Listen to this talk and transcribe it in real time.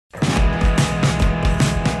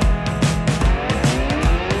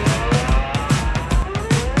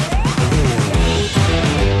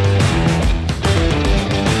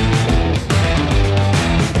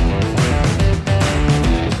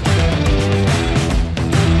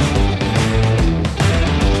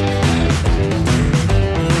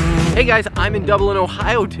Hey guys, I'm in Dublin,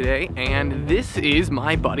 Ohio today, and this is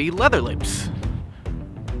my buddy Leatherlips.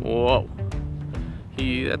 Whoa.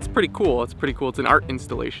 That's pretty cool. It's pretty cool. It's an art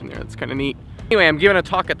installation there. That's kind of neat. Anyway, I'm giving a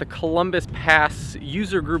talk at the Columbus Pass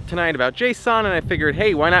user group tonight about JSON, and I figured,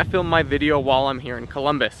 hey, why not film my video while I'm here in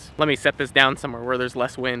Columbus? Let me set this down somewhere where there's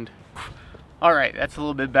less wind. All right, that's a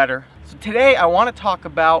little bit better. So today I want to talk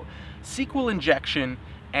about SQL injection.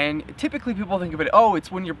 And typically people think of it, oh, it's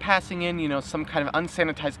when you're passing in, some kind of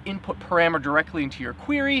unsanitized input parameter directly into your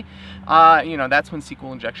query. That's when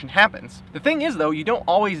SQL injection happens. The thing is, though, you don't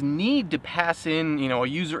always need to pass in, a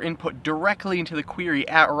user input directly into the query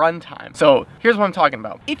at runtime. So here's what I'm talking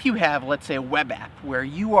about. If you have, let's say, a web app where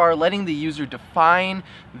you are letting the user define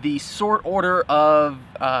the sort order of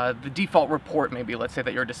the default report, maybe, let's say,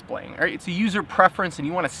 that you're displaying. All right, it's a user preference, and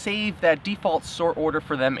you want to save that default sort order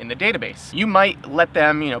for them in the database. You might let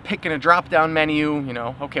them pick in a drop-down menu,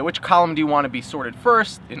 okay, which column do you want to be sorted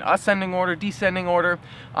first, in ascending order, descending order,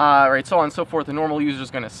 right, so on and so forth. The normal user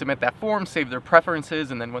is going to submit that form, save their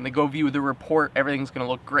preferences, and then when they go view the report, everything's going to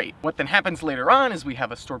look great. What then happens later on is we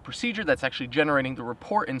have a stored procedure that's actually generating the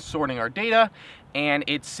report and sorting our data, and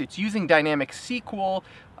it's using dynamic SQL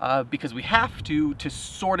because we have to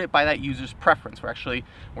sort it by that user's preference.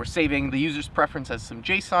 We're saving the user's preference as some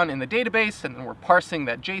JSON in the database, and then we're parsing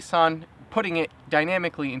that JSON, putting it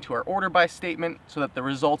dynamically into our order by statement so that the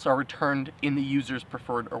results are returned in the user's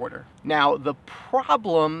preferred order. Now, the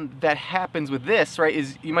problem that happens with this, right,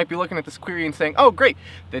 is you might be looking at this query and saying, oh, great,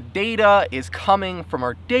 the data is coming from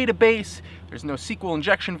our database. There's no SQL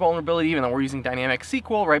injection vulnerability, even though we're using dynamic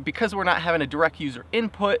SQL, right? Because we're not having a direct user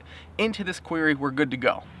input into this query, we're good to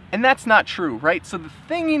go. And that's not true, right? So the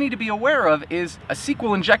thing you need to be aware of is a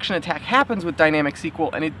SQL injection attack happens with dynamic SQL,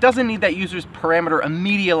 and it doesn't need that user's parameter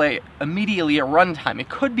immediately at runtime. It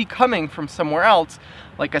could be coming from somewhere else,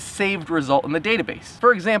 like a saved result in the database.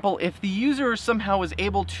 For example, if the user somehow was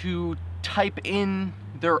able to type in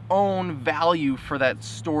their own value for that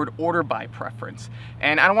stored order by preference.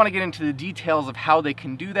 And I don't want to get into the details of how they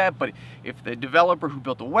can do that, but if the developer who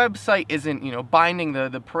built the website isn't, binding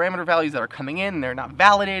the parameter values that are coming in, they're not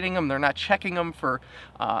validating them, they're not checking them for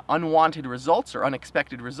unwanted results or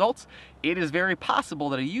unexpected results, it is very possible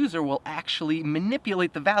that a user will actually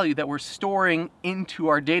manipulate the value that we're storing into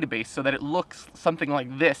our database so that it looks something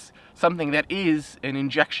like this, something that is an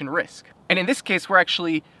injection risk. And in this case,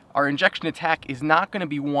 our injection attack is not going to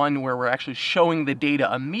be one where we're actually showing the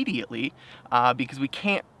data immediately because we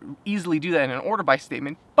can't easily do that in an order by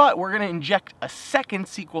statement, but we're going to inject a second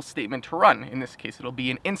SQL statement to run. In this case, it'll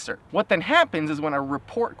be an insert. What then happens is when our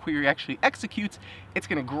report query actually executes, it's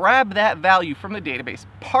going to grab that value from the database,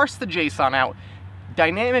 parse the JSON out,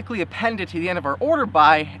 dynamically append it to the end of our order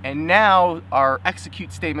by, and now our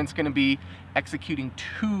execute statement's going to be executing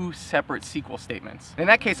two separate SQL statements. In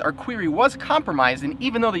that case, our query was compromised, and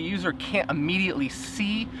even though the user can't immediately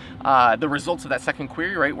see the results of that second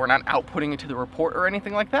query, right, we're not outputting it to the report or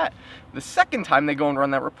anything like that, the second time they go and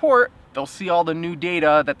run that report, they'll see all the new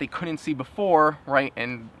data that they couldn't see before, right,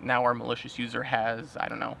 and now our malicious user has, I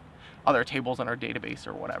don't know, other tables on our database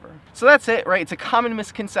or whatever. So that's it, right? It's a common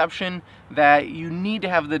misconception that you need to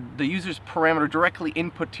have the user's parameter directly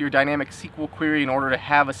input to your dynamic SQL query in order to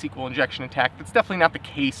have a SQL injection attack. That's definitely not the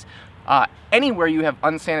case. Anywhere you have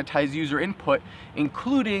unsanitized user input,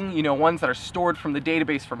 including ones that are stored from the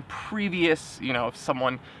database from previous, if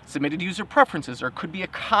someone submitted user preferences, or it could be a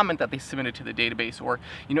comment that they submitted to the database, or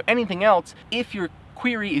anything else, if your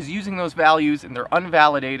query is using those values and they're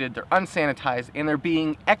unvalidated, they're unsanitized, and they're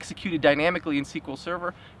being executed dynamically in SQL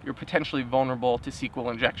Server, you're potentially vulnerable to SQL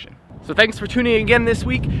injection. So thanks for tuning in again this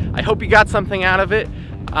week. I hope you got something out of it.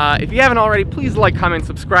 If you haven't already, please like, comment,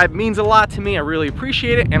 subscribe. It means a lot to me. I really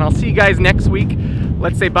appreciate it, and I'll see you guys next week.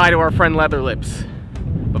 Let's say bye to our friend Leatherlips.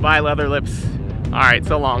 Bye-bye, Leatherlips. All right,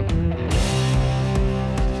 so long.